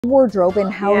wardrobe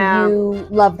and how you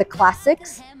love the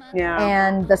classics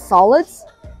and the solids,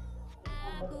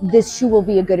 this shoe will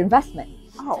be a good investment.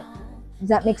 Oh, does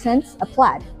that make sense? A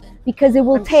plaid, because it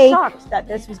will I'm take. Shocked that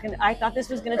this was gonna. I thought this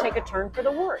was gonna take a turn for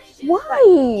the worse.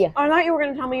 Why? I thought you were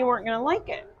gonna tell me you weren't gonna like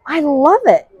it. I love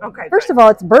it. Okay. First of all,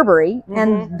 it's Burberry,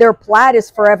 and their plaid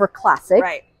is forever classic.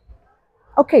 Right.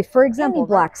 Okay, for example,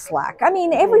 black slack. I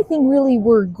mean, everything really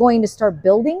we're going to start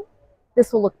building.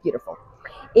 This will look beautiful.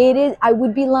 It is. I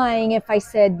would be lying if I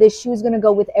said this shoe is going to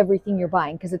go with everything you're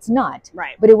buying, because it's not.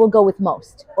 Right. But it will go with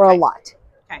most or a lot.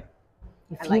 Okay.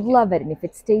 If you love it and if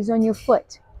it stays on your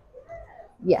foot,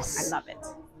 yes. I love it.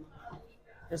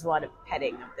 There's a lot of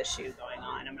petting of the shoe going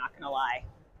on. I'm not going to lie.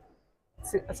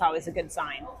 It's always a good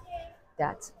sign.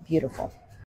 That's beautiful.